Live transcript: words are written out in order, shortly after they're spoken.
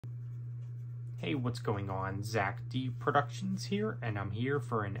Hey, what's going on? Zach D Productions here, and I'm here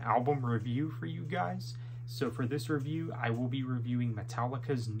for an album review for you guys. So for this review, I will be reviewing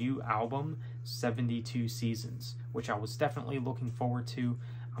Metallica's new album, 72 Seasons, which I was definitely looking forward to.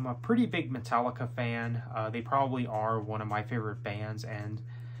 I'm a pretty big Metallica fan. They probably are one of my favorite bands, and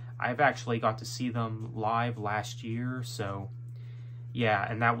I've actually got to see them live last year, so yeah,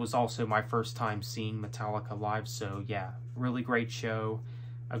 and that was also my first time seeing Metallica live, so yeah, really great show.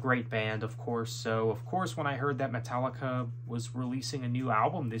 A great band, of course. So, of course, when I heard that Metallica was releasing a new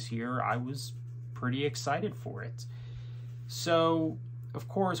album this year, I was pretty excited for it. So, of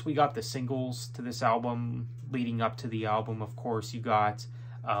course, we got the singles to this album leading up to the album. Of course, you got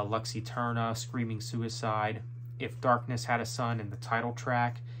Lux Eterna, Screaming Suicide, If Darkness Had a Sun, and the title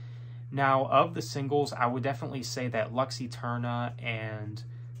track. Now, of the singles, I would definitely say that Lux Eterna and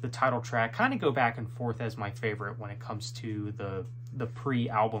the title track kind of go back and forth as my favorite when it comes to the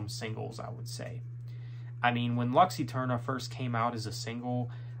pre-album singles, I would say. I mean, when Lux Eterna first came out as a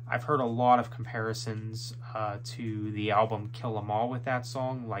single, I've heard a lot of comparisons to the album Kill 'Em All with that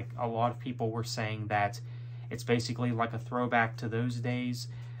song. Like, a lot of people were saying that it's basically like a throwback to those days.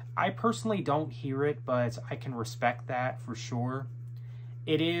 I personally don't hear it, but I can respect that for sure.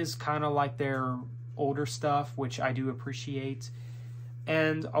 It is kind of like their older stuff, which I do appreciate.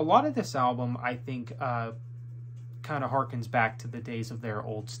 And a lot of this album, I think, kind of harkens back to the days of their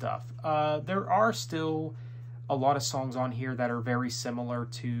old stuff. There are still a lot of songs on here that are very similar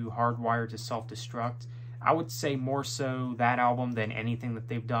to Hardwired to Self-Destruct. I would say more so that album than anything that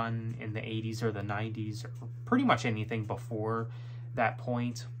they've done in the 80s or the 90s, or pretty much anything before that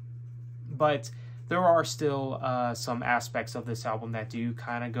point. But there are still some aspects of this album that do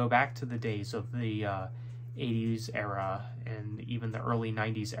kind of go back to the days of the 80s era and even the early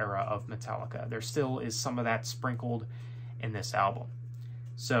 90s era of Metallica. There still is some of that sprinkled in this album.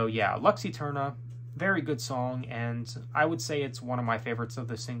 So yeah, Lux Eterna, very good song, and I would say it's one of my favorites of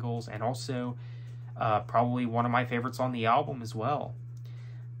the singles, and also probably one of my favorites on the album as well.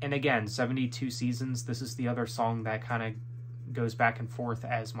 And again, 72 Seasons, this is the other song that kind of goes back and forth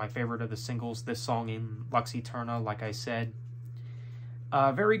as my favorite of the singles. This song in Lux Eterna, like I said.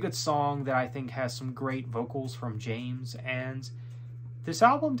 A very good song that I think has some great vocals from James, and this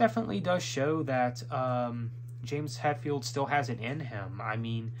album definitely does show that James Hetfield still has it in him. I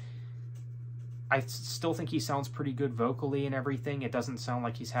mean, I still think he sounds pretty good vocally and everything. It doesn't sound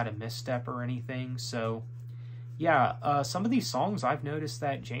like he's had a misstep or anything, so yeah, some of these songs I've noticed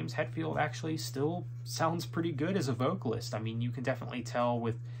that James Hetfield actually still sounds pretty good as a vocalist. I mean, you can definitely tell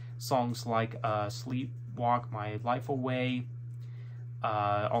with songs like Sleepwalk My Life Away,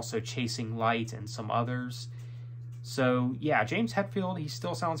 also Chasing Light, and some others. So yeah, James Hetfield, he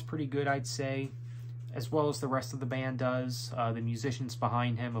still sounds pretty good, I'd say, as well as the rest of the band does. The musicians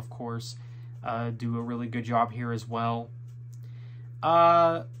behind him, of course, do a really good job here as well.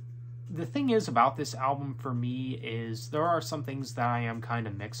 The thing is about this album for me is there are some things that I am kind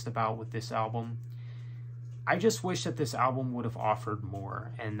of mixed about with this album. I just wish that this album would have offered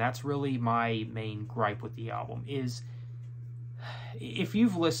more, and that's really my main gripe with the album is, if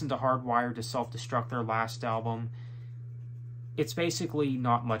you've listened to Hardwired to Self-Destruct, their last album, it's basically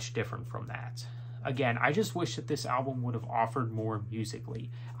not much different from that. Again, I just wish that this album would have offered more musically.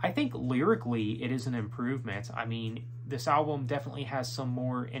 I think lyrically it is an improvement. I mean, this album definitely has some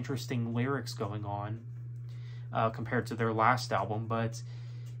more interesting lyrics going on compared to their last album, but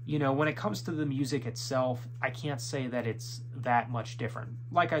you know, when it comes to the music itself, I can't say that it's that much different.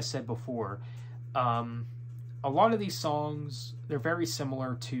 Like I said before, a lot of these songs, they're very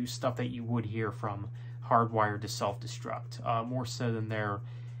similar to stuff that you would hear from Hardwired to Self-Destruct, more so than their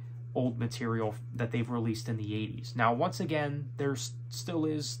old material that they've released in the 80s. Now, once again, there still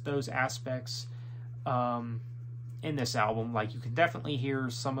is those aspects in this album. Like, you can definitely hear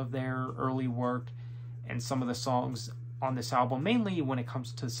some of their early work and some of the songs on this album, mainly when it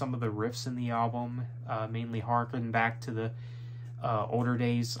comes to some of the riffs in the album, mainly harken back to the older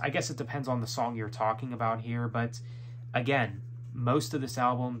days. I guess it depends on the song you're talking about here, but again, most of this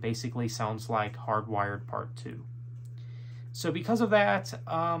album basically sounds like Hardwired Part 2. So because of that,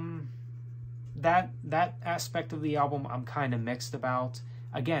 that aspect of the album I'm kind of mixed about.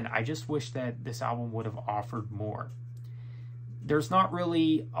 Again, I just wish that this album would have offered more. There's not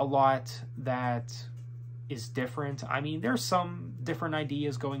really a lot that is different. I mean, there's some different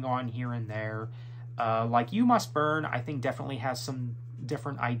ideas going on here and there. Like You Must Burn, I think definitely has some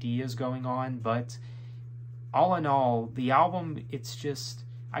different ideas going on, but all in all, the album, it's just,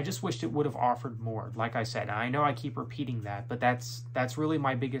 I just wished it would have offered more. Like I said, I know I keep repeating that, but that's really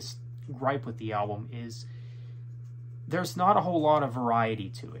my biggest gripe with the album is there's not a whole lot of variety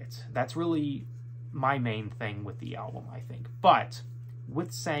to it. That's really my main thing with the album, I think. But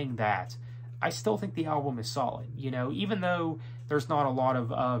with saying that, I still think the album is solid. You know, even though there's not a lot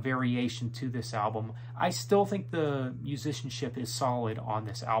of variation to this album, I still think the musicianship is solid on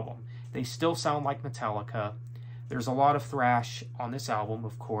this album. They still sound like Metallica. There's a lot of thrash on this album,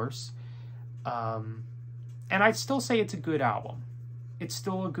 of course. And I'd still say it's a good album. It's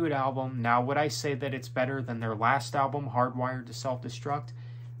still a good album. Now, would I say that it's better than their last album, Hardwired to Self-Destruct?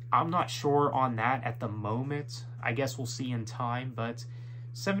 I'm not sure on that at the moment. I guess we'll see in time, but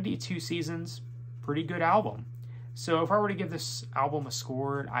 72 Seasons, pretty good album. So if I were to give this album a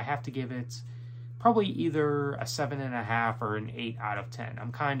score, I have to give it probably either a 7.5 or an 8 out of 10.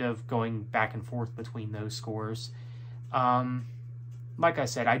 I'm kind of going back and forth between those scores. Like I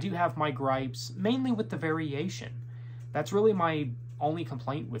said, I do have my gripes, mainly with the variation. That's really my only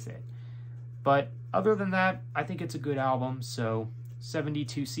complaint with it. But other than that, I think it's a good album. So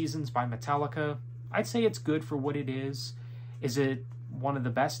 72 Seasons by Metallica, I'd say it's good for what it is. Is it one of the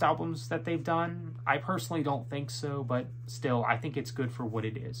best albums that they've done? I personally don't think so, but still, I think it's good for what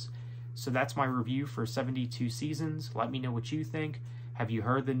it is. So that's my review for 72 Seasons. Let me know what you think. Have you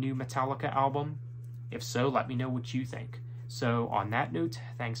heard the new Metallica album? If so, let me know what you think. So on that note,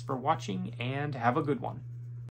 thanks for watching and have a good one.